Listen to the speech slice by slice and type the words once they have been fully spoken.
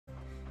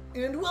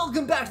And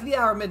welcome back to the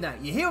Hour of Midnight.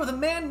 You're here with a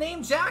man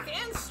named Jack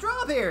and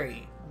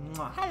Strawberry.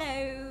 Mwah.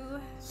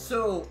 Hello.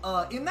 So,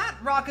 in that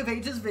Rock of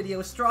Ages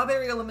video,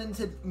 Strawberry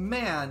lamented,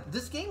 man,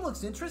 this game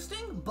looks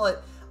interesting,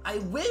 but I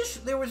wish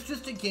there was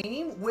just a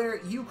game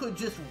where you could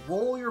just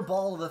roll your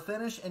ball to the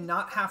finish and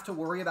not have to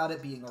worry about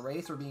it being a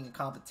race or being a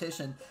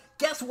competition.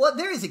 Guess what?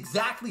 There is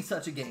exactly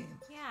such a game.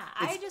 Yeah,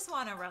 I just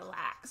want to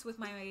relax with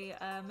my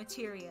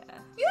materia.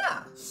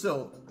 Yeah,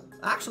 so,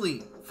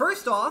 actually,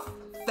 first off,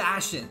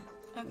 fashion.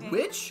 Okay.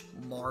 Which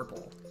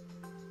marble?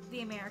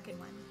 The American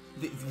one.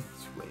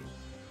 Wait.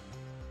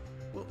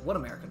 What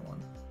American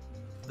one?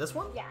 This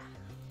one? Yeah.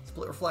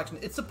 Split reflection.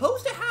 It's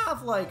supposed to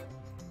have, like,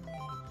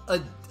 a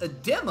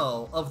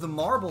demo of the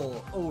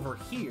marble over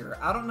here.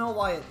 I don't know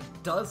why it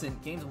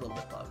doesn't. Game's a little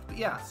bit bugged. But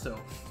yeah, so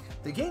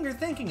the game you're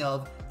thinking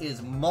of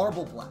is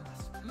Marble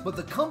Blast. But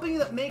the company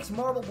that makes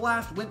Marble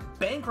Blast went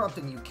bankrupt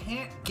and you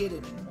can't get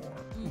it anymore.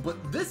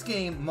 But this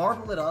game,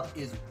 Marble It Up,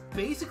 is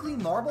basically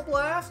Marble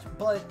Blast,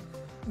 but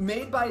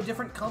made by a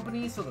different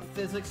company, so the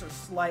physics are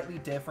slightly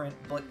different,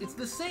 but it's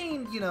the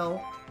same, you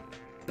know,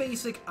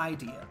 basic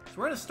idea. So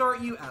we're going to start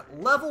you at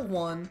level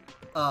 1.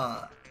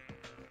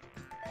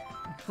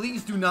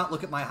 Please do not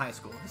look at my high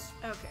scores.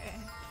 Okay.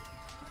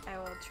 I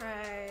will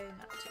try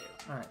not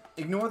to. Alright,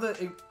 ignore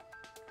the...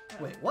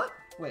 Wait, what?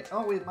 Wait,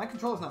 oh wait, my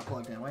controller's not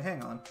plugged in. Wait,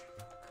 hang on.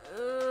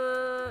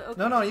 Okay.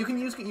 No, you can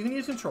use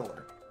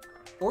controller.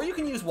 Or you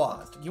can use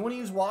WASD. Do you want to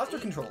use WASD or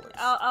controllers?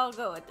 I'll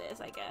go with this,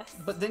 I guess.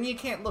 But then you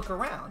can't look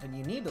around, and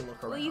you need to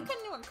look around. Well, you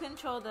can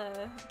control the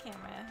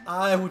camera.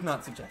 I would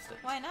not suggest it.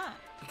 Why not?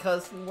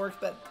 Because it works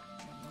better.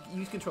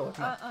 Use controller.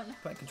 Come on. No.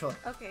 Play controller.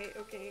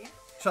 Okay.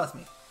 Trust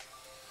me.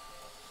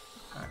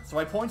 Alright, so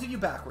I pointed you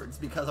backwards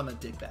because I'm a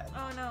dickbag.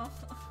 Oh no.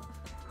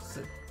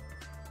 So,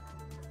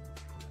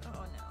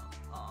 Oh no.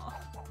 Oh.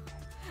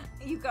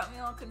 You got me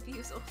all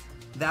confused.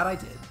 that I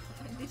did.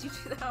 Did you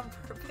do that on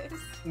purpose?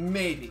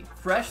 Maybe.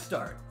 Fresh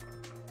start.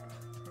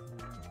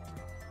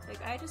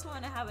 Like, I just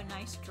want to have a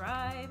nice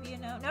drive, you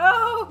know?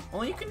 No!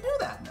 Well, you can do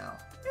that now.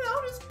 You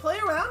know, just play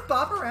around,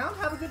 bop around,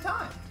 have a good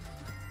time.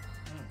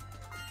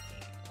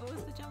 What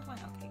was the jump one?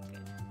 Okay,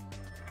 good.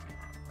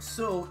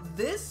 So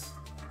this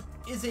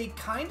is a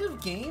kind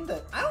of game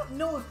that I don't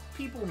know if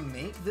people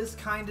make this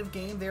kind of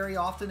game very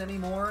often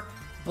anymore,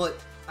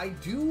 but I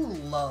do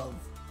love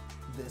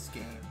this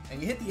game. And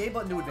you hit the A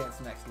button to advance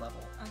the next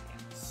level. Okay.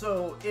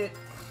 So it,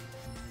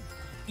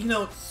 you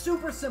know,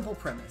 super simple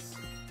premise.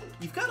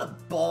 You've got a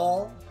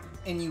ball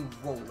and you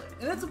roll it.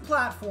 And it's a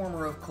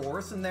platformer, of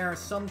course, and there are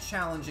some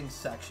challenging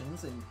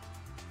sections, and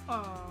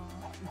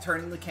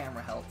turning the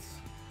camera helps.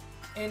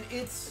 And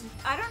it's...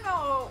 I don't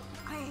know.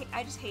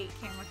 I just hate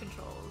camera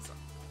controls.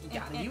 You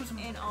gotta use them.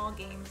 In all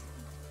games.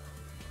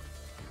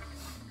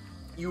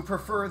 You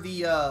prefer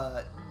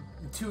the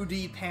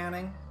 2D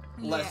panning?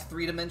 Less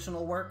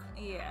three-dimensional work?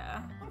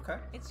 Yeah. Okay.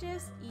 It's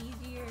just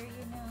easier,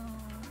 you know.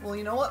 Well,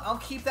 you know what? I'll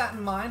keep that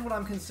in mind when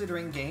I'm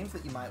considering games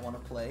that you might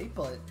want to play,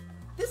 but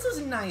this is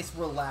a nice,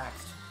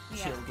 relaxed,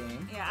 chill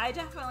game. Yeah, I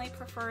definitely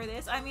prefer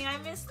this. I mean, I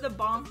miss the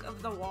bonk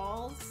of the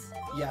walls.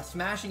 Yeah,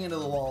 smashing into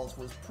the walls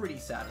was pretty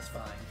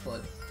satisfying, but...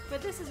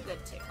 But this is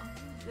good, too.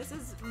 This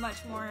is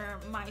much more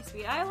my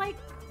speed. I like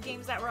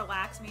games that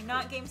relax me,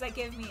 not games that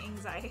give me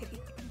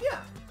anxiety. Yeah.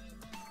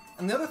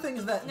 And the other thing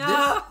is that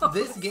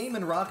this game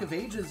and Rock of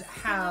Ages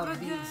have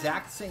the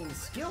exact same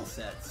skill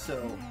set,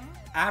 so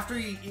after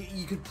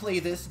you could play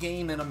this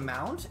game in a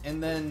mount,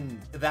 and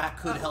then that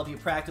could help you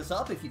practice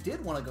up if you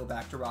did want to go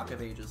back to Rock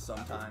of Ages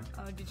sometime.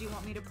 Oh, did you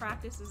want me to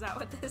practice? Is that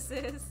what this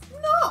is?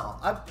 No!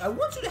 I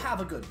want you to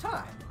have a good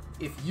time.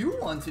 If you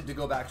wanted to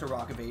go back to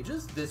Rock of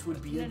Ages, this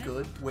would be a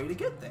good way to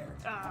get there.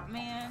 Oh,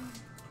 man.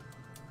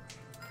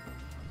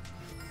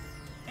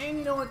 And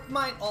you know, it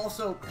might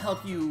also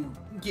help you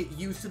get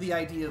used to the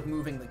idea of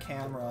moving the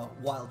camera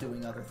while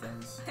doing other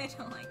things. I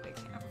don't like the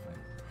camera.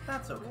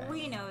 That's okay.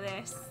 We know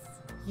this.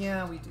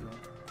 Yeah, we do.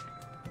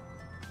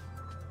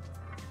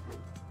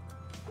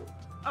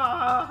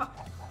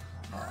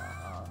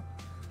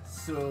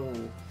 So,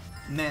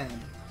 man.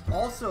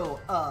 Also,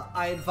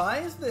 I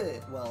advise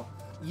that, well,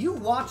 you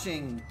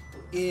watching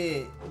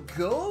it,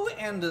 go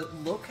and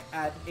look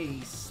at a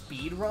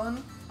speed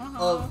run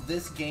of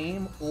this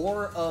game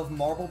or of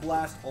Marble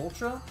Blast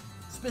Ultra,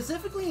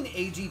 specifically an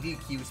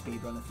AGDQ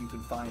speedrun if you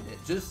can find it.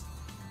 Just,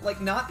 like,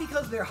 not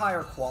because they're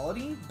higher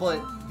quality, but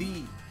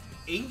the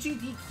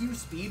AGDQ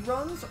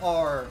speedruns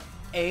are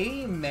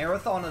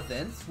marathon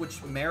events,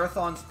 which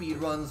marathon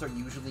speedruns are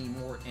usually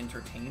more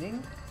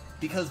entertaining,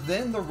 because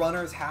then the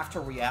runners have to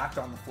react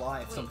on the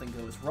fly if something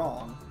goes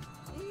wrong.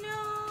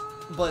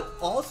 But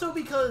also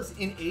because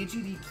in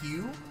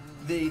AGDQ,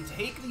 they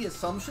take the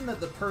assumption that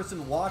the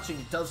person watching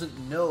doesn't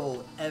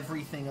know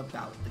everything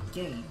about the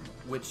game,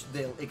 which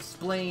they'll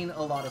explain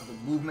a lot of the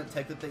movement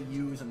tech that they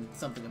use and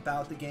something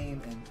about the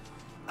game, and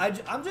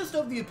I'm just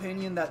of the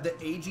opinion that the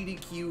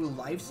AGDQ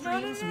live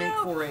streams make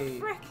for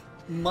a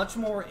much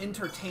more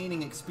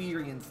entertaining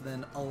experience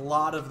than a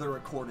lot of the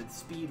recorded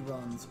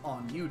speedruns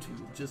on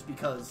YouTube, just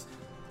because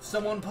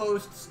someone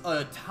posts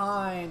a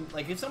time,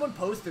 like if someone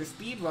posts their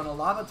speed run, a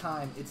lot of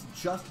time it's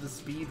just the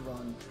speed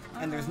run,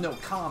 and there's no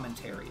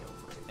commentary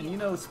over it. And you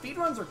know, speed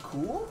runs are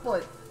cool,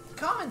 but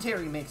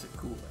commentary makes it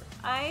cooler.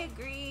 I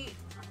agree.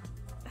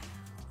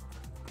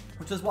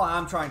 Which is why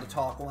I'm trying to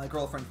talk while my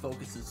girlfriend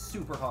focuses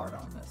super hard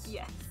on this.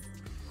 Yes.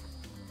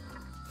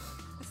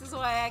 This is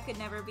why I could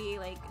never be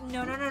like,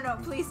 no,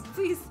 please,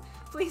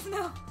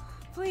 no,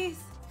 please.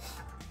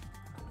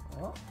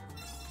 Oh.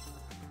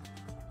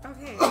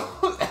 Okay.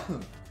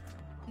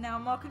 Now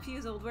I'm all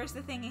confused. Where's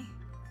the thingy?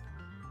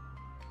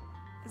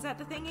 Is that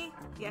the thingy?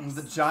 Yes.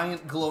 The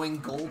giant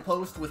glowing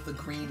goalpost with the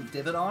green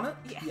divot on it?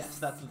 Yes. Yes,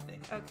 that's the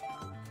thing. Okay.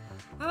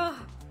 Oh,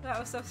 that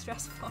was so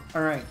stressful.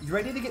 Alright, you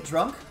ready to get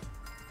drunk?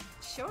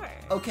 Sure.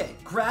 Okay,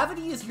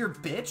 gravity is your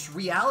bitch.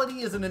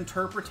 Reality is an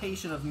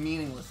interpretation of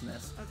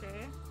meaninglessness.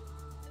 Okay.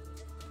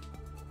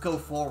 Go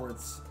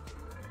forwards.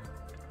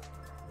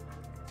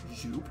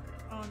 Zoop.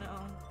 Oh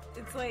no.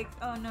 It's like,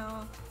 oh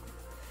no.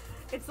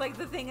 It's like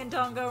the thing in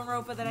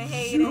Danganronpa that I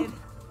hated. Zoop.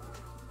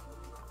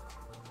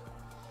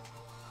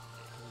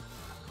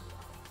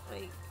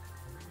 Like,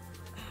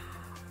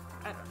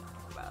 I don't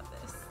know about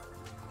this.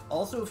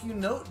 Also, if you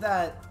note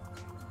that,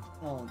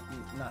 well,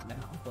 not now,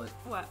 but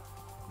What?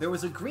 there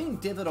was a green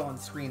divot on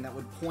screen that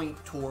would point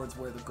towards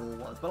where the goal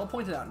was, but I'll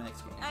point it out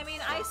next game. I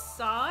mean, I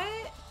saw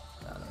it.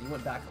 No, you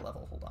went back a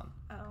level. Hold on.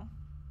 Oh.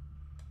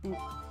 Oop.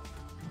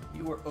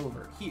 You were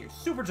over here.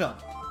 Super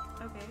jump.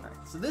 Okay.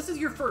 Alright, so this is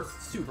your first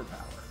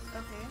superpower.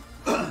 Okay.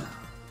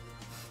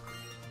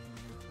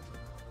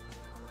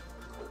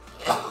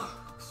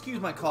 Excuse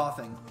my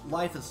coughing.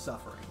 Life is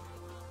suffering.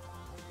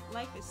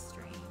 Life is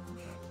strange.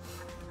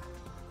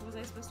 Was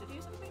I supposed to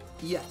do something?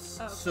 Yes.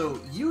 Oh, okay.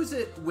 So use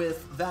it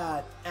with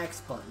that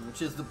X button,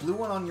 which is the blue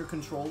one on your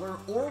controller,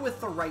 or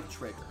with the right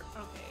trigger.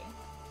 Okay.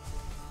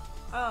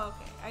 Oh,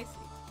 okay. I see.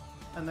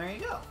 And there you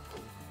go.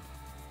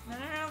 No.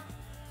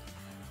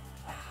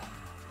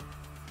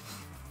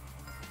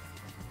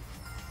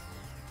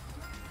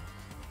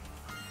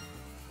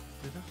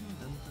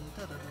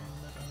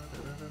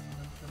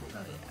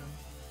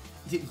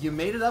 You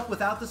made it up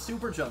without the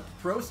super jump.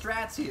 Pro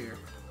strats here.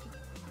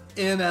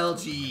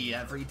 MLG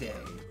every day.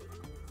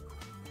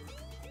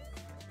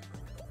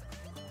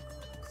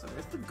 So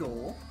there's the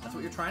goal. That's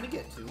what you're trying to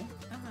get to.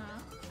 Uh-huh.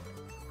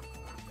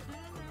 No.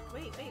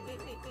 Wait.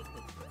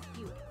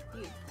 You.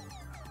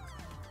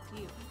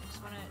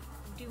 Just want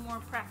to do more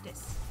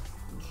practice.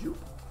 Zoop.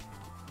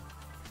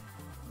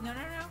 No.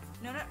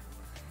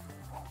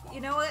 You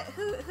know what?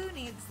 Who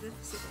needs the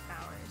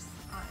superpowers,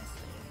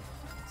 honestly?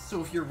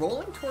 So if you're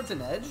rolling towards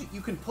an edge,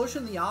 you can push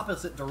in the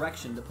opposite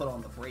direction to put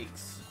on the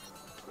brakes.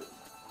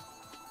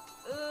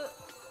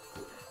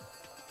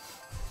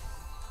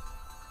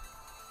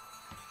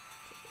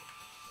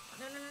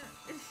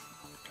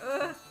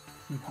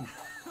 No.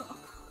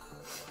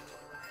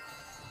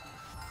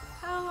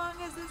 How long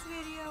has this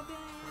video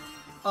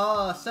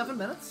been? 7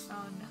 minutes.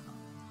 Oh no.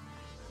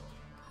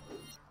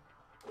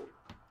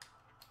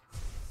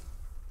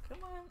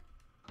 Come on.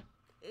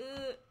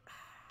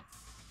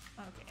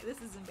 Okay,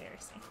 this is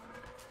embarrassing.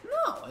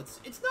 No,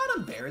 it's not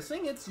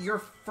embarrassing. It's your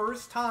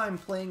first time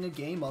playing a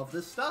game of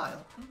this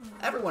style.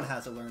 Everyone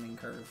has a learning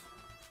curve.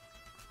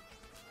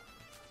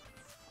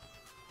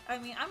 I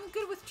mean, I'm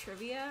good with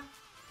trivia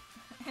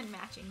and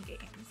matching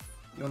games.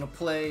 You want to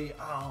play...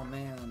 Oh,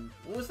 man.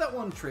 What was that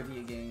one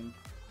trivia game?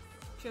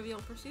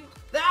 Trivial Pursuit?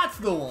 That's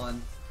the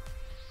one!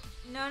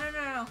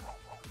 No.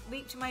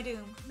 Leap to my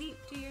doom. Leap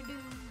to your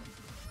doom.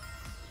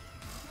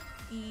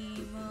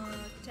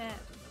 Emotep.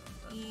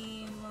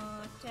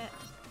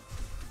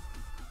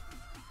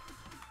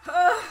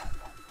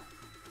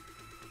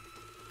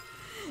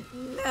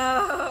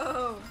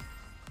 No!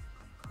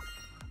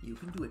 You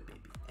can do it, baby.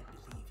 I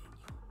believe in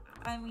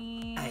you. I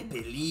mean... I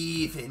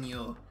believe in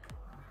you.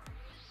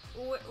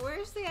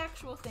 Where's the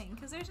actual thing?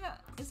 Because there's not...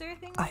 Is there a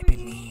thing I over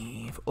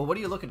believe. Well, what are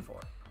you looking for?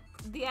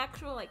 here? The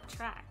actual, like,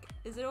 track.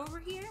 Is it over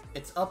here?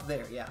 It's up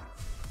there, yeah.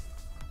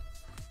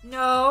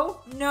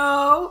 No.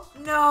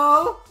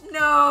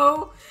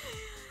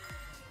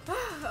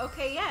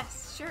 Okay,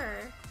 yes, sure.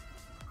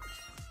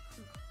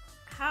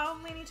 How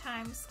many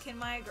times can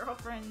my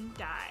girlfriend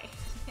die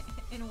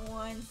in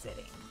one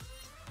sitting?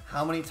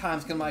 How many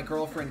times can my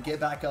girlfriend get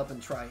back up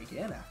and try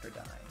again after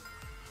dying?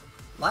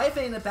 Life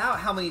ain't about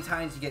how many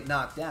times you get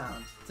knocked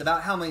down. It's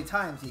about how many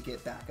times you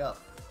get back up.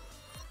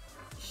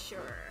 Sure.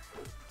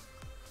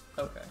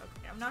 Okay.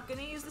 I'm not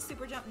gonna use the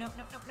super jump. No.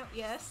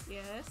 Yes.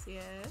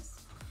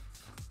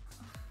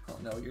 Oh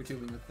no, you're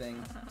doing the thing.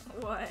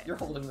 What? You're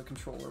holding the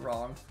controller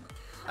wrong.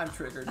 I'm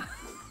triggered.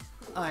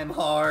 I'm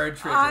hard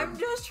triggered. I'm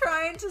just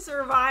trying to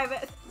survive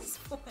at this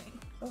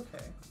point.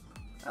 Okay.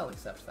 I'll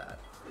accept that.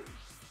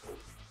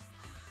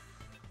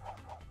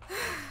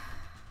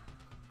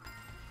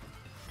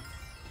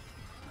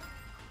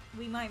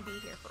 We might be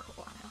here for a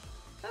while.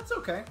 That's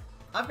okay.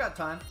 I've got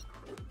time.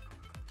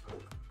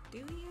 Do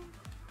you?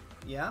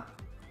 Yeah?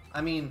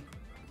 I mean,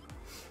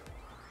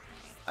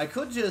 I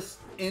could just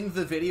end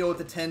the video at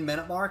the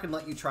 10-minute mark and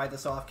let you try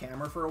this off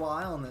camera for a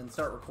while and then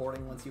start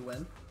recording once you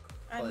win.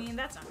 I But- mean,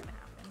 that's not gonna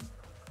happen.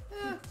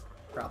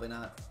 Probably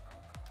not.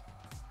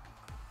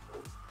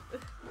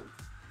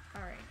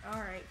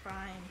 Alright,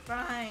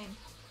 fine.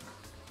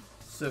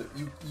 So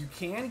you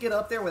can get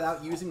up there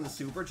without using the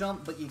super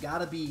jump, but you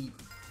gotta be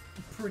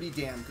pretty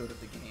damn good at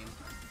the game.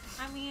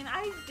 I mean,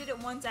 I did it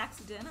once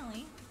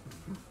accidentally.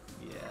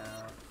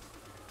 Yeah.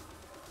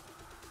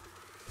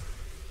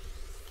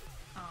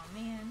 Oh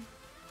man.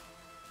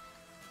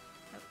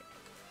 Okay.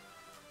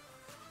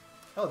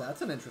 Oh,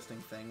 that's an interesting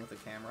thing with the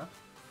camera.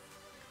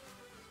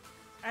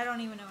 I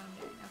don't even know what I'm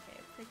doing. Okay,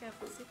 pick up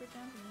the super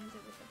jump and use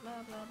it with the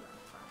blah blah blah.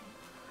 Fine.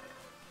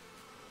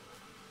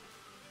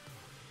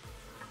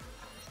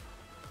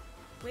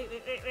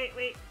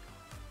 Wait.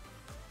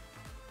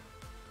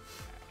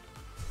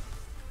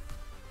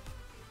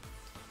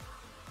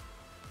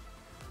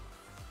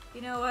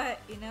 You know what?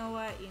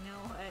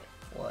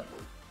 What?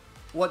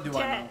 What do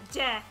I know?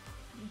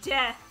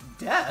 Death?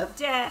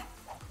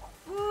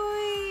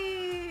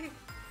 Whee!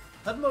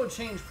 HUD mode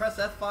change, press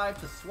F5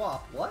 to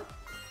swap. What?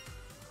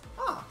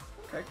 Ah,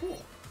 okay,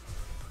 cool.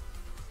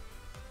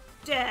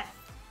 Death!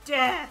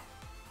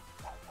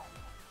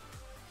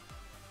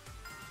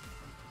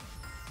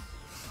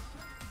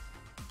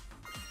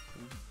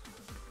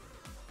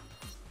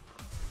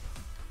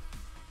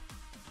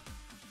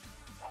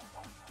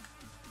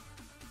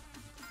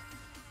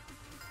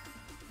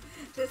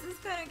 This is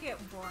gonna get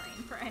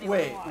boring for anyone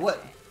Wait, watching.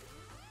 what?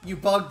 You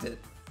bugged it.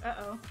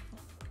 Uh-oh.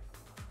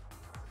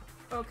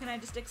 Oh, can I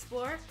just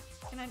explore?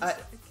 Can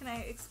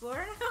I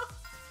explore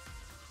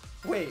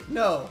now? Wait,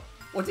 no.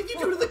 What did you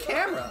do to the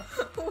camera?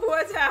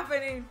 What's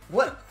happening?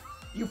 What?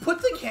 You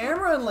put the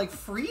camera in like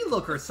free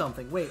look or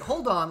something. Wait,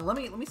 hold on. Let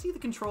me see the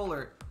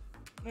controller.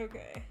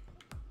 Okay.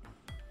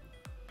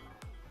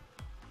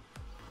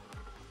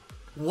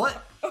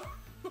 What?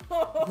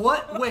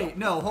 What? Wait,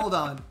 no, hold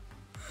on.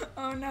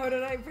 Oh no,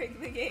 did I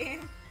break the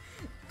game?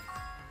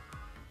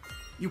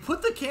 You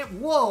put the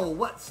Whoa,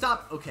 what?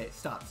 Stop. Okay,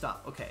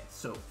 stop. Okay,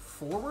 so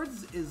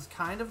forwards is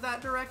kind of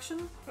that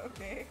direction.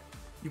 Okay.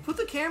 You put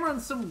the camera on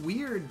some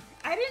weird...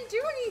 I didn't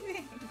do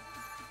anything.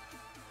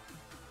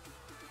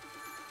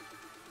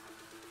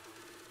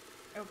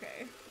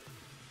 Okay.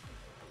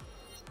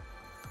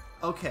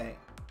 Okay.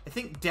 I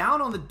think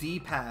down on the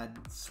D-pad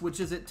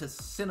switches it to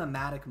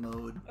cinematic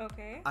mode.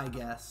 Okay. I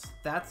guess.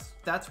 That's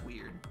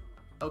weird.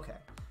 Okay.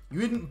 You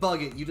didn't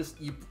bug it,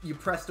 you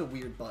pressed a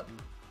weird button.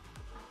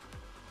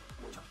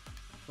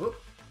 Whoop.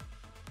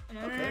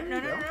 No.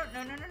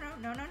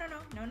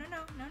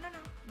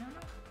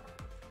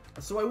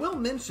 So I will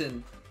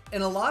mention,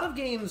 in a lot of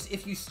games,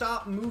 if you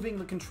stop moving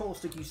the control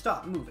stick, you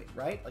stop moving,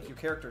 right? Like your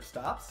character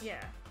stops.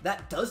 Yeah.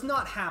 That does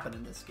not happen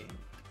in this game.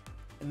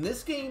 In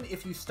this game,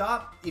 if you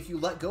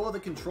let go of the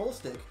control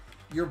stick,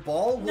 your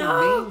ball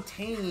will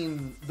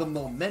maintain the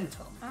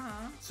momentum.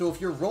 So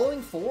if you're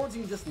rolling forwards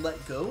and you just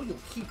let go, you'll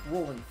keep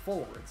rolling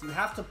forwards. You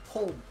have to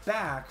pull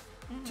back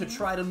to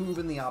try to move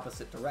in the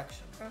opposite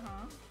direction.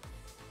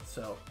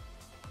 So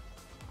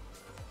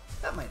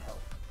that might help.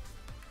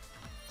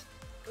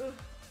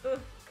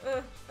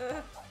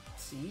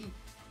 See?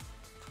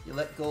 You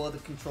let go of the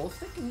control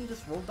stick and you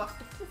just roll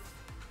Dr. Cliff.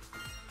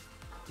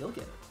 You'll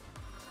get it.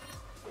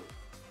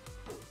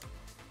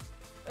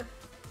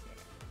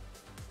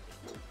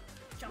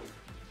 Jump.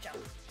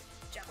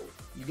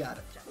 You got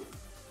it. Jump.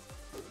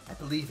 I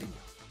believe in you.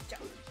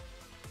 Jump.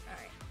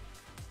 Alright.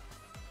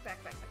 Back.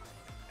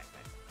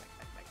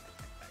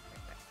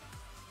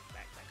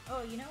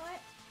 Oh, you know what?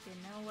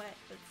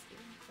 Let's see.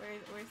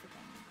 Where's the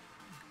thing?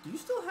 Do you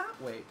still have...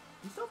 Wait.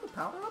 You still have the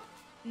power up?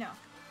 No.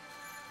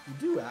 You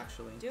do,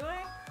 actually. Do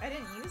I? I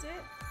didn't use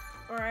it.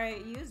 Or I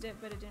used it,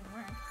 but it didn't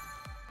work.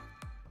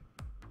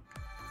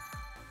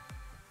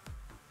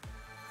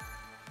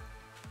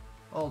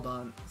 Hold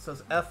on. It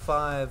says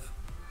F5.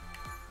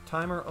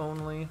 Timer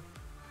only.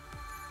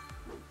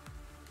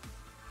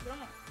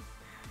 Don't.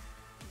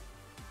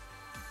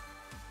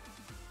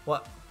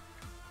 What?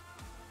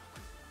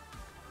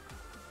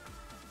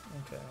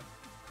 Okay.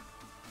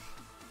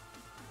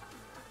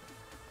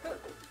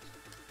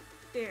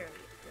 There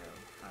we go.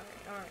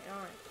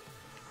 Alright.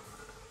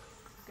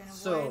 Gonna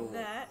So, avoid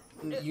that.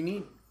 you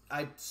need...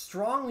 I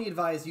strongly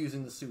advise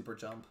using the super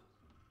jump.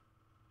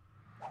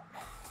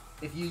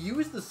 If you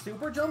use the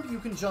super jump, you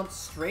can jump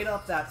straight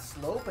up that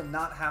slope and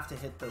not have to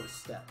hit those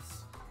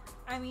steps.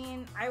 I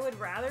mean, I would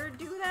rather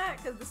do that,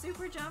 because the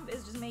super jump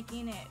is just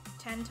making it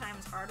 10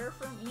 times harder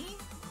for me.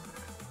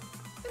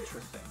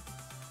 Interesting.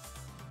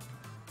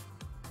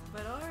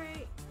 But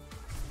alright.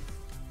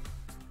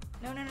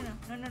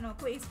 No,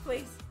 please.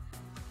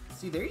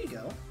 See, there you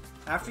go.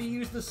 After you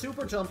use the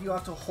super jump, you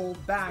have to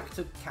hold back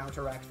to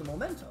counteract the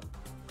momentum.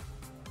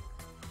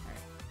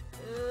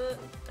 Alright.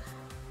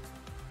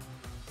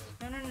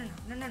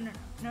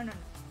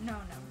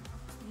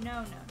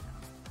 No.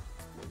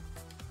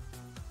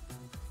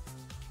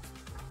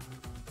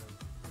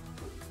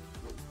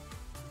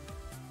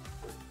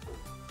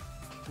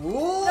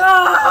 Whoa! No!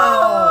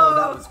 Oh,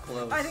 that was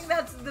close. I think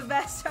that's the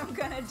best I'm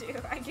gonna do.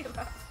 I give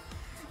up.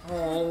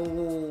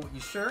 Oh,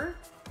 you sure?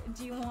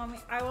 Do you want me?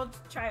 I will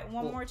try it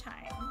one more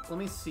time. Let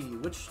me see.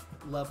 Which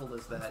level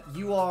is that?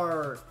 You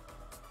are...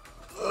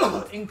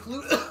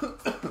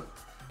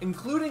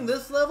 Including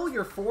this level,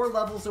 you're 4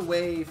 levels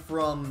away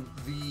from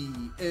the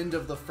end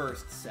of the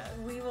first set.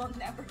 We will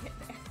never get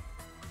there.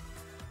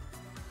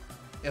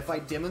 If I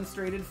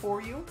demonstrated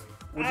for you,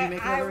 would you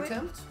make another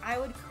attempt? I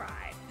would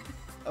cry.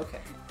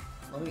 Okay.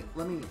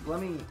 Let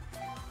me...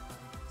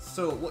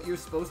 So, what you're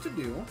supposed to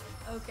do...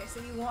 Okay, so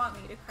you want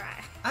me to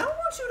cry. I don't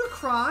want you to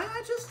cry.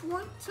 I just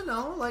want to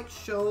know, like,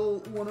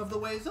 show one of the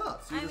ways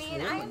up. So I mean,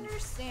 I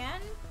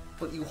understand.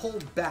 But you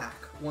hold back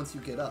once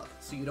you get up,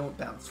 so you don't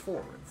bounce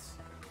forwards.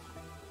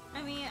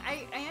 I mean,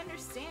 I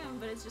understand,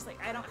 but it's just like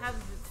I don't have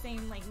the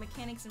same, like,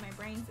 mechanics in my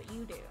brains that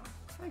you do.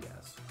 I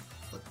guess.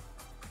 But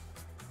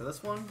for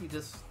this one, you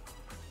just...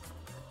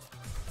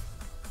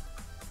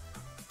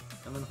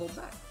 And then hold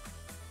back.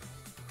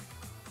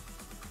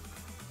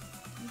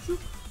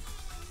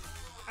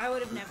 I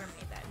would have never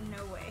made that.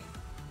 No way.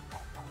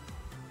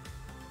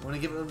 Want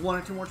to give it 1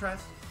 or 2 more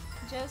tries?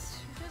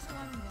 Just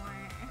one more.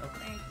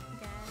 Okay. I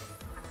guess.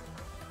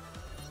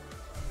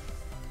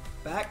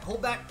 Back,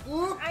 hold back.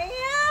 Ooh. I am.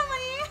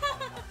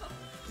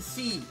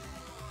 See,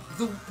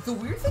 the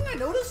weird thing I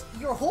noticed,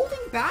 you're holding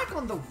back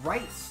on the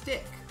right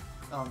stick.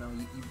 Oh no,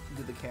 you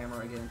did the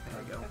camera again.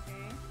 There you go.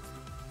 Okay.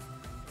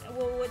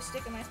 Well, which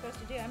stick am I supposed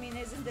to do? I mean,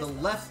 isn't this the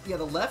left? Yeah,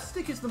 the left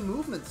stick is the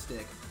movement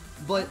stick.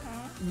 But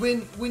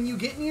when you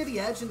get near the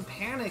edge and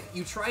panic,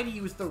 you try to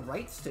use the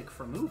right stick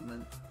for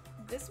movement.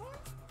 This one?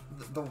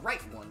 The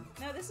right one.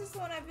 No, this is the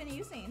one I've been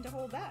using to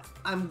hold back.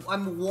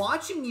 I'm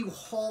watching you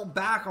haul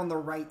back on the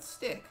right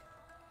stick.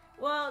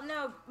 Well,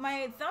 no,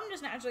 my thumb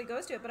just naturally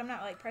goes to it, but I'm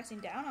not like pressing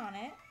down on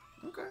it.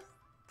 Okay.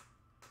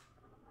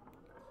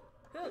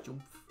 Huh.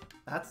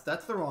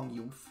 That's the wrong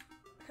oomph.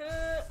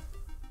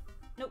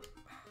 Nope.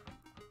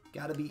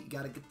 Gotta get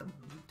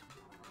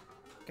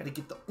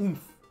the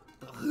oomph.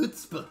 The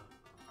chutzpah.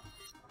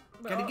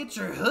 Gotta get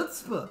your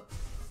chutzpah.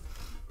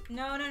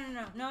 No.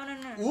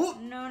 Ooh.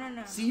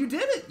 No. See, you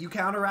did it. You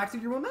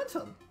counteracted your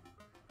momentum.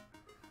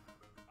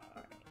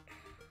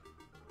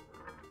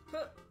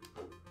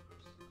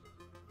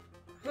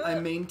 Alright. I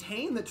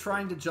maintain that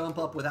trying to jump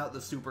up without the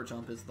super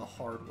jump is the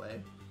hard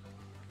way.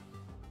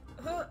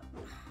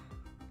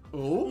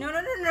 Oh?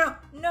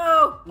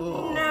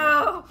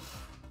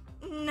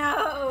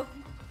 No.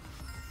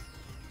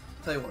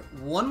 Tell you what,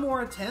 1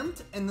 more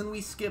attempt, and then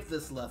we skip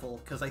this level,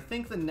 because I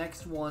think the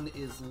next one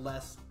is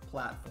less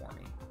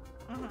platformy.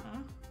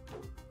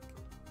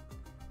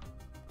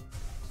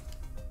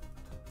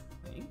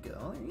 There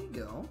you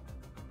go.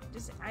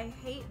 I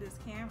hate this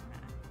camera.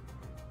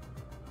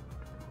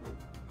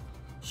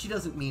 She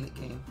doesn't mean it,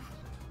 game.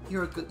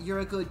 You're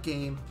a good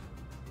game.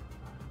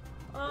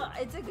 Well,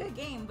 it's a good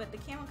game, but the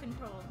camera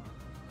control.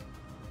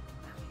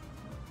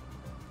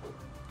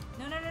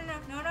 No.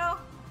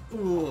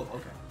 Ooh,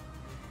 okay.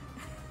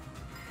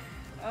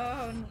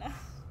 Oh no.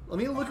 Let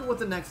me look at what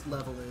the next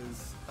level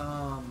is.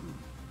 I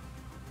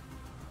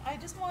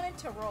just wanted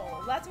to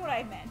roll. That's what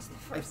I meant the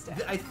first time.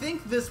 I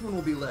think this one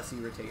will be less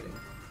irritating.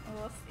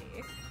 We'll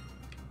see.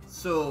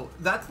 So,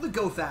 that's the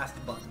go fast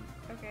button.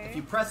 Okay. If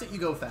you press it, you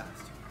go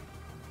fast.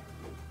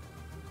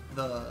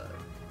 The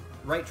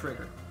right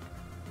trigger.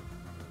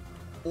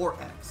 Or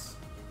X.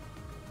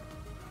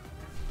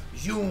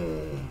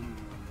 Zoom.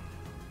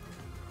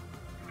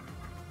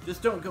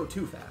 Just don't go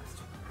too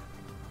fast.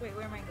 Wait,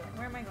 where am I going?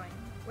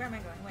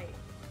 Wait.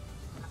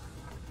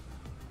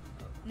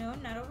 No,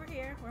 not over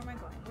here. Where am I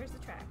going? Where's the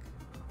track?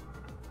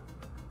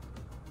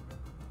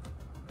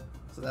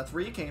 So that's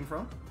where you came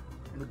from.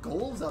 The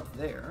goal's up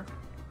there.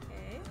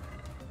 Okay.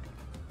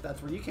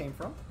 That's where you came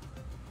from.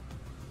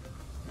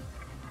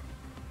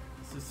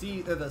 So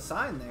see the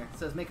sign there. It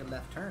says make a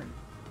left turn.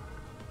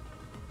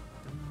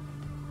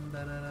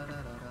 No.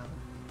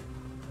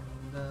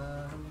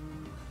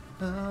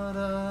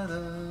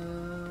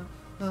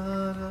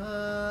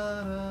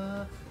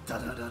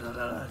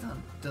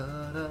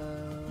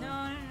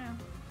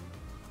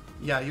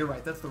 Yeah, you're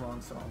right. That's the wrong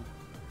song.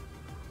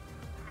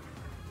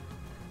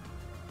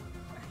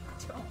 I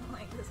don't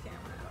like this camera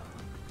at all.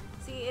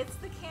 See, it's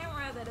the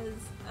camera that is,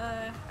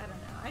 I don't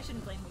know. I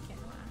shouldn't blame the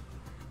camera.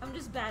 I'm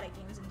just bad at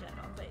games in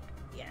general, but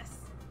yes.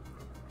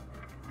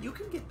 You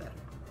can get better.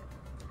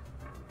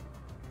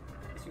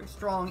 Because you're a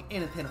strong,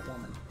 independent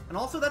woman. And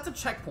also, that's a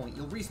checkpoint.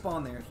 You'll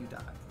respawn there if you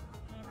die.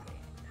 Okay.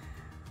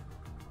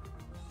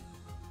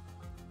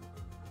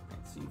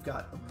 So you've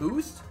got a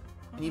boost,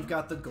 and you've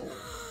got the gold.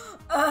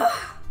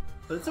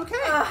 But it's okay.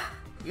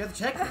 You got the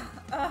checkpoint.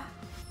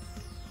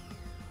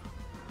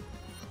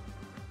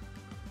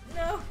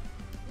 No.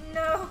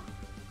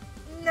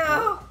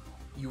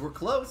 You were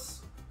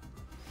close.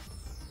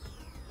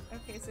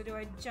 Okay, so do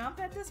I jump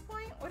at this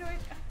point? What do I...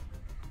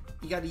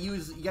 You gotta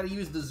use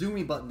the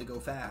zoomy button to go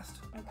fast.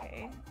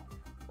 Okay.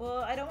 Well,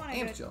 I don't want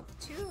to go jump.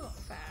 too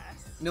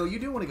fast. No, you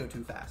do want to go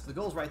too fast. The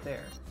goal's right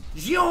there.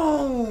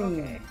 Zoom!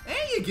 Okay.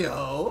 There you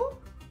go.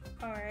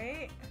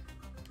 Alright.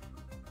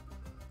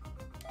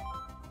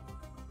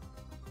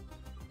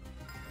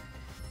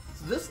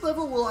 So this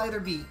level will either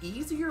be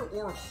easier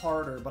or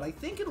harder, but I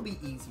think it'll be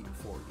easier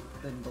for you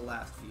than the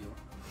last few.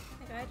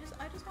 Like,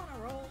 I just want to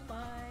roll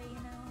by, you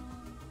know.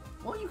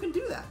 Well, you can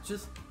do that.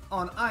 Just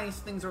on ice,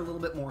 things are a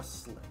little bit more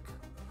slick.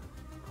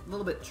 A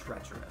little bit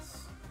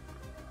treacherous.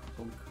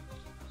 Boom.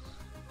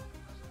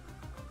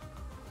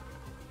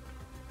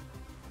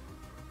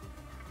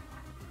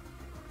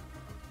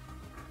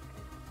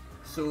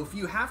 So if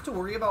you have to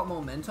worry about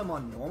momentum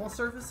on normal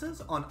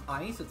surfaces, on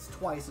ice it's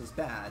twice as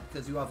bad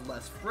because you have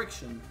less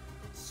friction,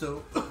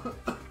 so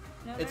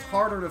it's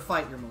harder to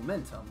fight your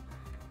momentum.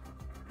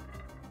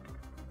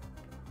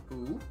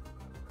 Ooh.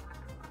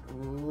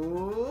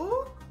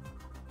 Ooh.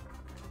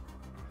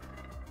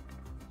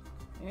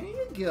 There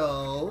you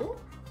go.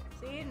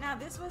 See, now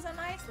this was a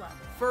nice level.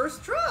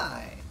 First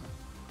try.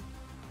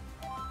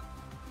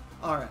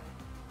 Alright.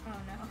 Oh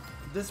no.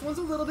 This one's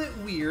a little bit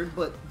weird,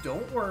 but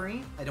don't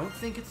worry. I don't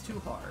think it's too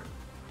hard.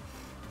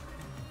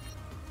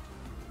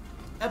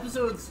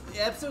 Episode's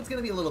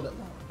gonna be a little bit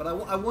long, but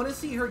I want to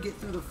see her get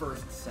through the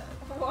first set.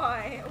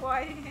 Why?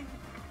 Why?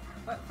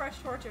 What fresh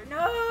torture?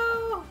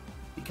 No!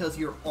 Because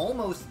you're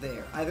almost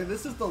there. Either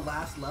this is the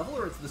last level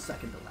or it's the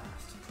second to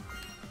last.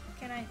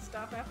 Can I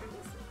stop after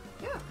this?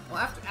 Yeah. Well,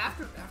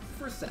 after the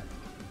first set.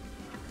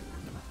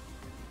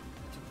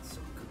 Doing so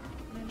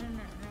good. No.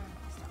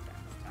 Stop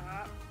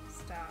that.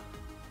 Stop.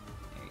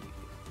 There you go.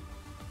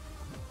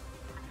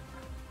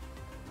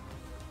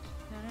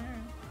 No.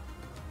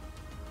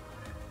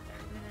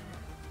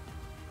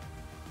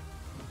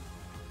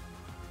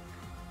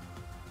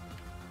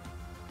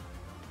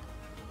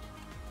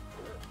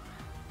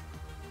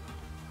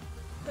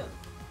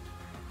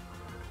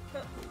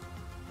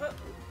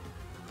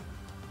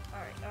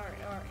 Alright,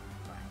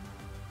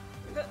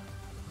 fine.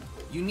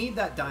 You need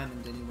that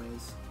diamond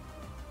anyways.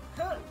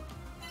 No.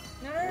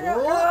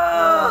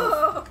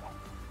 Oh.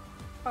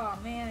 Oh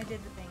man, I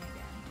did the thing again.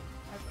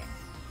 Okay.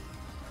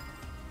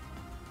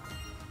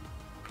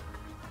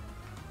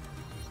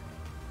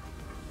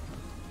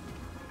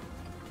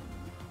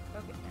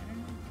 Okay,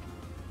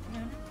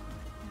 no.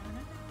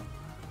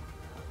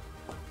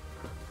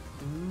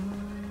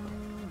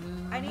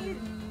 I need...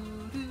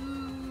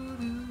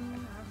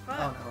 Oh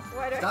no.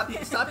 Why do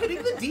Stop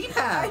hitting the I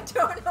D-pad!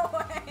 don't know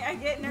why I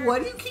get nervous. Why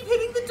do you keep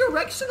hitting the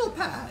directional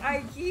pad?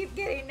 I keep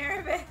getting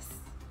nervous.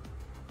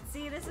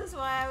 See, this is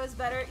why I was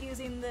better at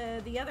using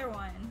the other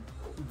one.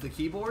 The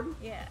keyboard?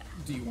 Yeah.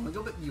 Do you want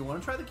to go? You want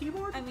to try the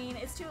keyboard? I mean,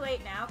 it's too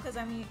late now because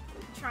I'm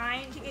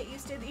trying to get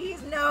used to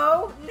these.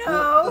 No.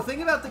 Well, the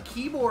thing about the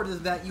keyboard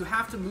is that you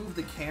have to move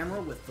the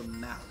camera with the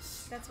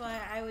mouse. That's why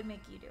I would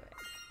make you do it.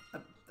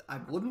 I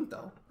wouldn't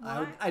though.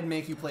 Why? I'd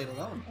make you play it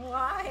alone.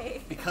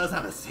 Why? Because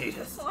I'm a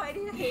sadist. Why do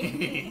you hate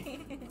me?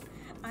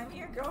 I'm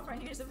your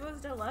girlfriend. You're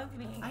supposed to love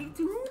me. I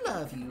do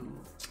love you.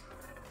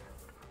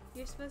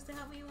 You're supposed to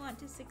help me want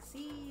to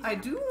succeed. I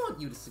do want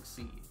you to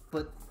succeed,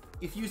 but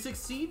if you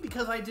succeed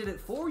because I did it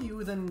for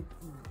you, then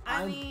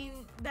I mean,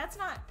 that's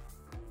not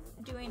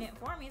doing it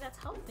for me. That's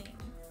helping.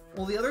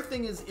 Well, the other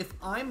thing is, if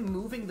I'm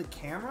moving the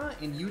camera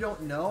and you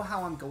don't know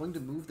how I'm going to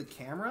move the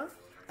camera,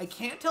 I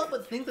can't help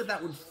but think that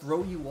that would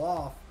throw you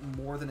off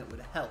more than it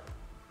would help.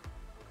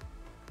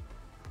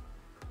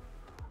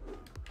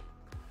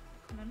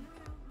 No.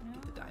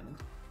 Get the diamond.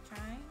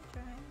 Trying.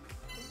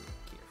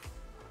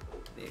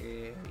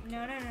 Here.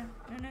 There.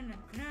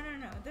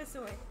 No. This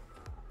way. Okay.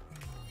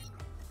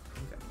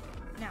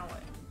 Now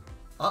what?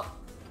 Up.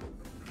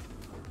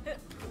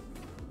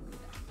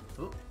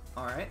 Oh,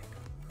 alright.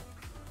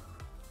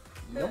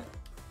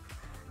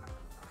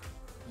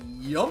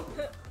 Yup.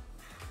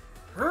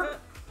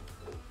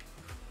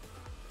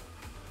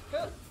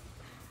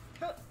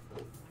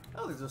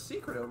 Oh, there's a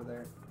secret over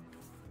there.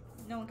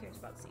 No one cares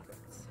about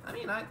secrets. I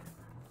mean,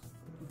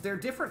 they're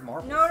different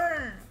marbles.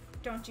 No.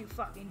 Don't you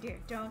fucking dare.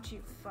 Don't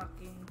you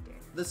fucking dare.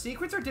 The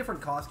secrets are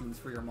different costumes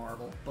for your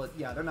marble, but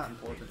yeah, they're not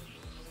important.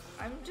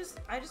 I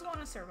just want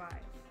to survive.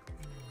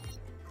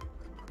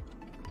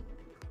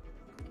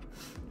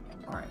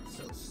 Alright,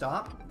 so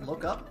stop,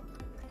 look up,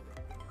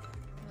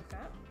 Look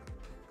up.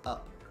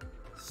 up.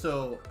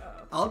 So, Oh.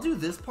 I'll do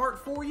this part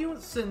for you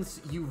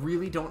since you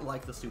really don't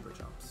like the super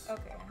jumps.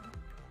 Okay.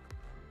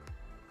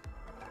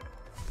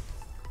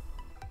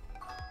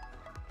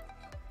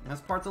 This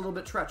part's a little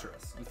bit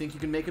treacherous. You think you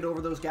can make it over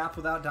those gaps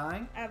without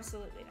dying?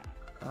 Absolutely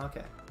not.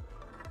 Okay.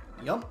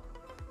 Yup.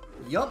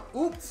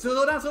 Oops,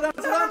 slow down. No.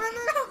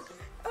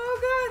 Oh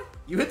god.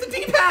 You hit the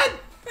D-pad!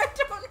 I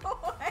don't know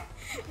why.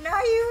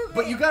 Now you.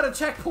 But you got a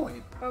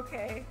checkpoint.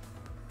 Okay.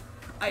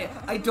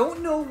 I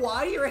don't know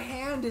why your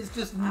hand is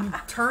just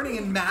turning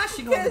and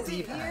mashing on the Because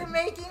D-pad. you're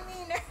making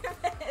me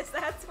nervous.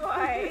 That's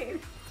why.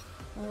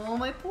 Oh,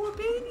 my poor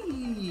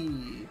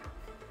baby.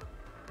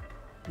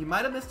 You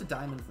might have missed a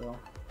diamond, though.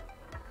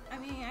 I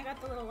mean, I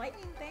got the little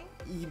lightning thing.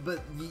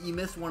 But you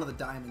missed one of the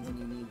diamonds, and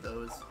you need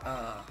those.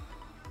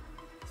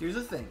 Here's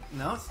the thing.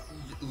 No,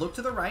 look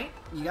to the right.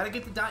 You gotta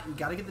get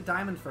the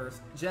diamond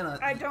first, Jenna.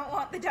 I don't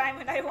want the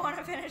diamond. I want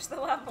to finish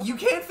the level. You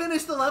can't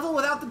finish the level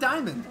without the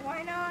diamond.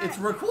 Why not? It's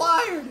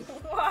required.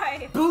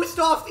 Why? Boost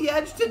off the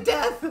edge to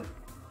death.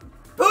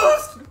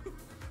 Boost.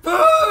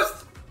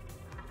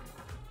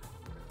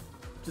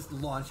 just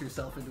launch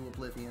yourself into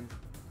oblivion.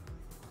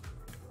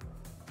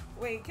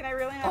 Wait, can I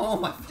really not? Oh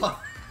my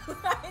fuck.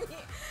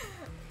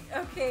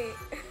 Okay.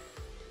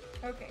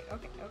 Okay.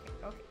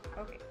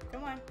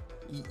 Come on.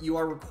 You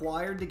are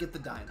required to get the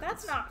diamond.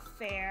 That's not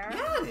fair.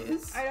 Yeah, it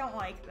is. I don't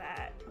like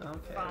that.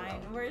 Okay.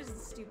 Fine. Well. Where's the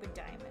stupid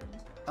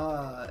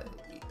diamond?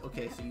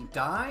 Okay, so you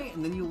die,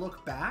 and then you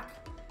look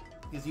back,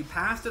 because you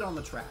passed it on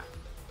the track.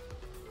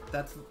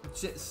 That's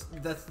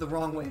the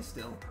wrong way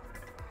still.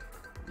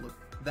 Look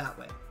that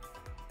way.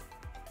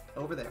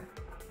 Over there.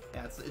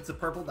 Yeah, it's a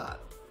purple dot.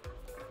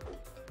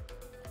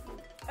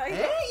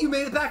 Hey, you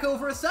made it back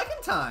over a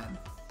second time!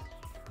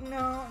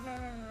 No.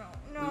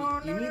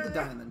 Well, you need the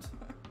diamond.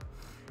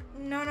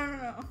 No.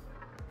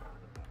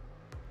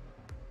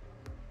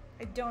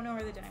 I don't know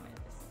where the diamond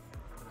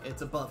is.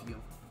 It's above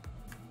you.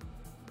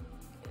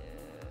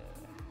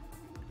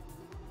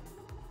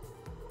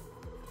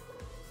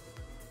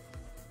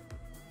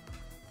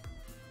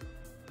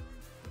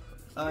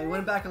 You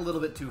went back a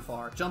little bit too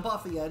far. Jump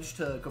off the edge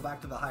to go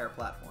back to the higher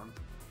platform.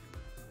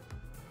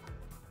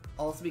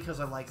 Also because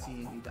I like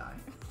seeing you die.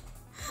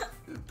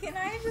 Can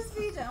I just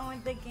be done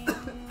with the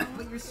game?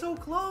 But you're so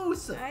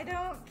close! I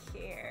don't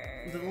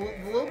care.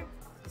 No,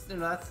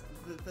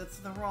 that's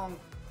the wrong...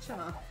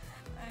 Jenna.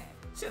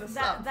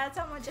 Stop. That's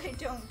how much I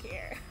don't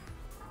care.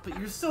 But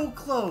you're so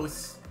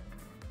close.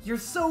 You're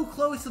so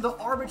close to the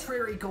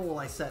arbitrary goal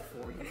I set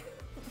for you.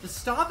 Just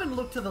stop and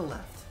look to the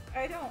left.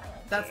 I don't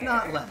That's care.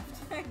 not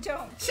left. I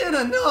don't.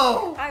 Jenna,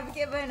 no! I've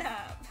given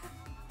up.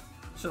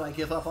 Should I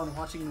give up on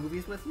watching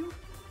movies with you?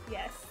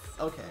 Yes.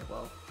 Okay,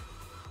 well.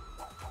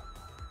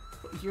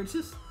 You're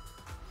just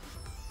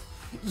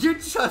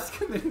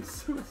committing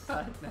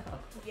suicide now.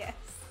 Yes.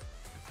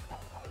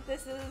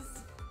 This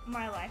is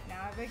my life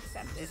now. I've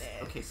accepted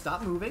it. Okay,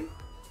 stop moving.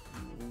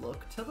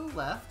 Look to the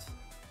left.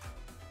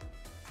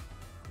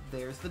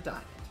 There's the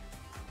diamond.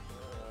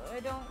 I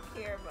don't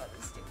care about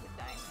the stupid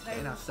diamond.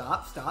 Okay, now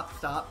stop.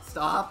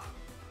 Now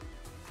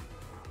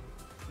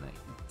you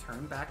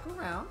turn back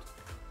around.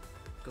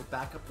 Go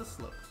back up the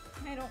slope.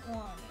 I don't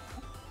want to.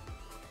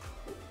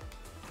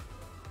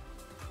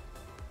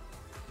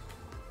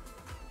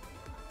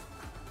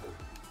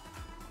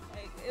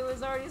 It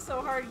was already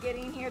so hard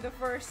getting here the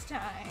first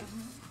time.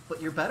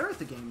 But you're better at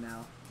the game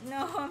now.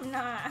 No, I'm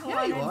not. I Yeah,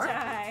 want you to are.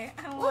 die.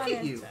 I Look want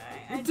at to you. die.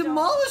 You're I don't-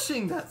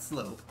 demolishing that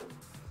slope.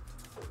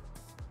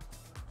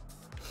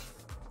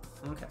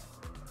 Okay.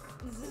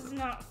 This is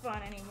not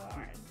fun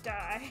anymore.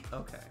 Die.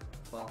 Okay.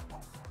 Well,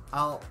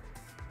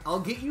 I'll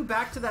get you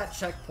back to that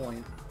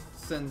checkpoint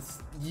since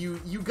you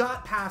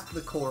got past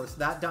the course.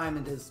 That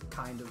diamond is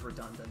kind of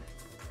redundant.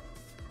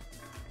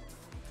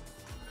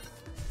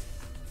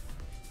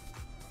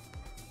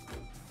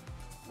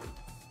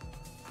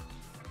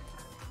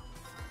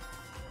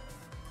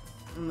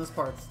 And this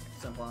part's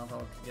simple enough.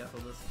 I'll get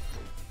through this.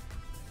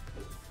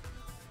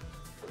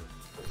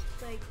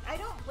 Like, I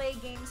don't play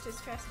games to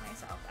stress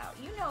myself out.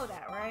 You know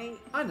that, right?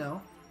 I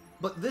know,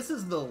 but this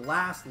is the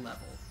last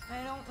level.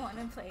 I don't want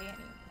to play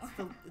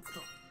anymore. It's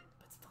the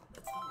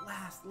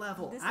last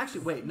level. This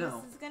Actually, is- wait,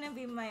 no. This is gonna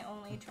be my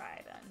only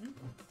try then.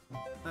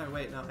 Oh,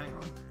 wait, no, hang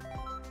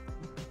on.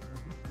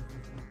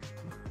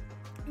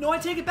 No, I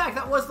take it back.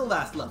 That was the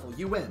last level.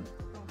 You win.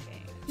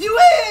 Okay. You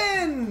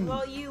win!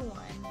 Well, you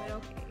won, but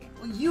okay.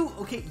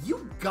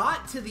 You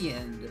got to the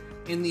end,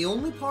 and the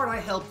only part I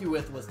helped you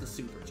with was the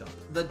super jump.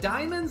 The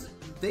diamonds,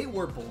 they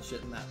were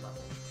bullshit in that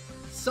level.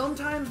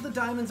 Sometimes the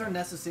diamonds are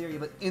necessary,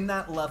 but in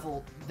that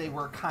level, they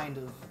were kind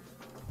of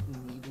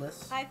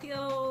needless. I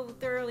feel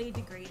thoroughly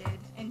degraded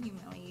and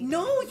humiliated.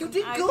 No, you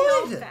did I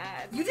good! feel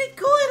bad. You did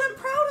good! I'm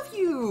proud of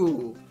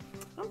you!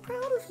 I'm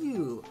proud of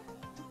you!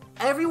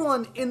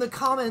 Everyone in the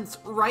comments,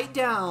 write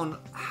down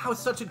how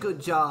such a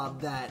good job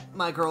that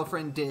my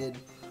girlfriend did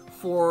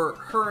for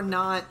her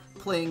not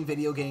playing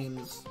video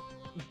games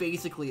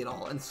basically at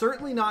all, and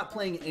certainly not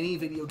playing any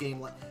video game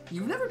like...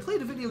 You've never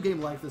played a video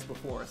game like this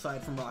before,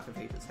 aside from Rock of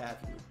Ages, have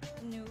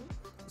you? No.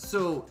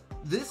 So,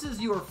 this is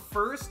your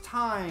first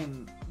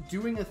time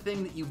doing a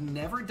thing that you've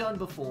never done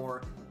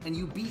before, and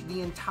you beat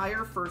the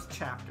entire first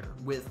chapter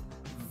with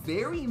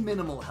very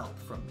minimal help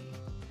from me.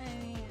 I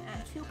mean,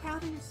 Feel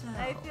proud of yourself.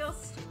 I feel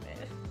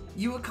stupid.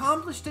 You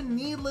accomplished a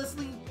needless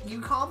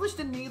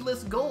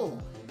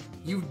goal.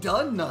 You've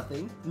done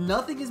nothing.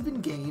 Nothing has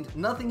been gained.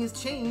 Nothing has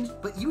changed.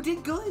 But you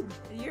did good.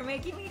 You're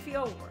making me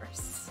feel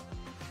worse.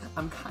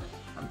 I'm kind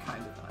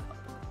of not.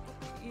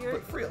 You're,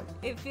 But for real.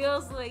 It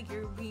feels like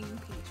you're being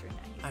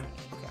patronizing.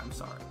 I'm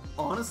sorry.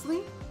 Honestly,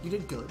 you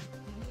did good.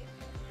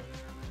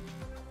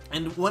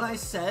 And when I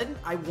said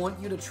I want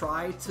you to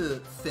try to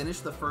finish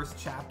the first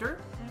chapter,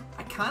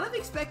 I kind of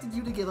expected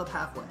you to give up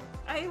halfway.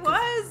 I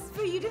was,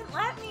 but you didn't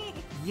let me.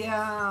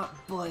 Yeah,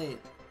 but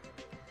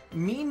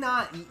me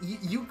not...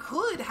 You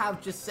could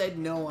have just said,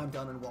 no, I'm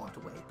done and walked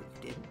away, but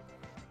you didn't.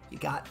 You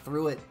got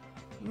through it.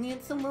 You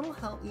need some little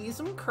help, you need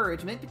some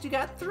encouragement, but you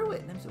got through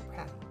it, and I'm so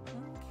proud of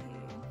you.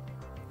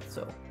 Okay.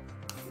 So,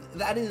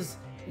 that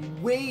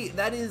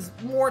is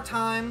more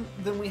time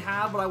than we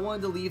have, but I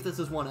wanted to leave this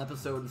as one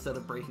episode instead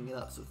of breaking it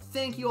up. So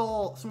thank you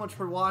all so much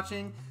for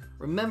watching.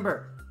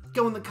 Remember,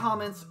 go in the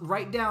comments,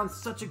 write down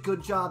such a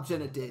good job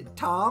Jenna did.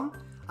 Tom,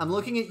 I'm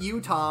looking at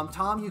you, Tom.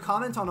 Tom, you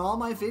comment on all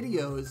my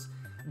videos,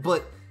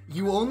 but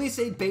you only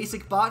say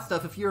basic bot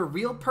stuff. If you're a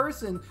real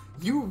person,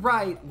 you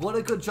write, what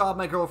a good job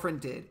my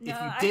girlfriend did. No,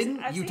 if you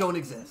didn't, you don't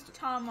exist.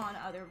 Tom on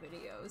other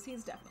videos.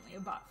 He's definitely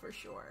a bot for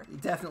sure.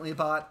 Definitely a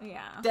bot?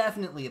 Yeah.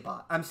 Definitely a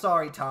bot. I'm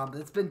sorry, Tom,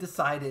 but it's been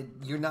decided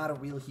you're not a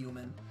real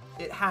human.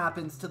 It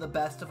happens to the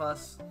best of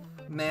us.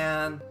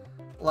 Man,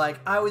 like,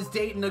 I was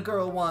dating a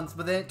girl once,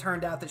 but then it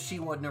turned out that she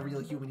wasn't a real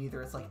human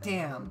either. It's like,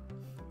 damn,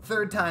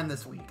 third time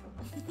this week.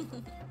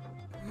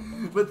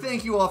 But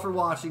thank you all for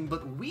watching,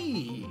 but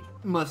we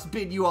must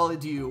bid you all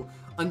adieu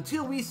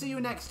until we see you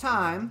next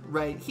time,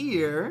 right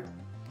here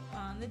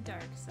On the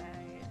dark side.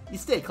 You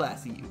stay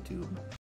classy, YouTube.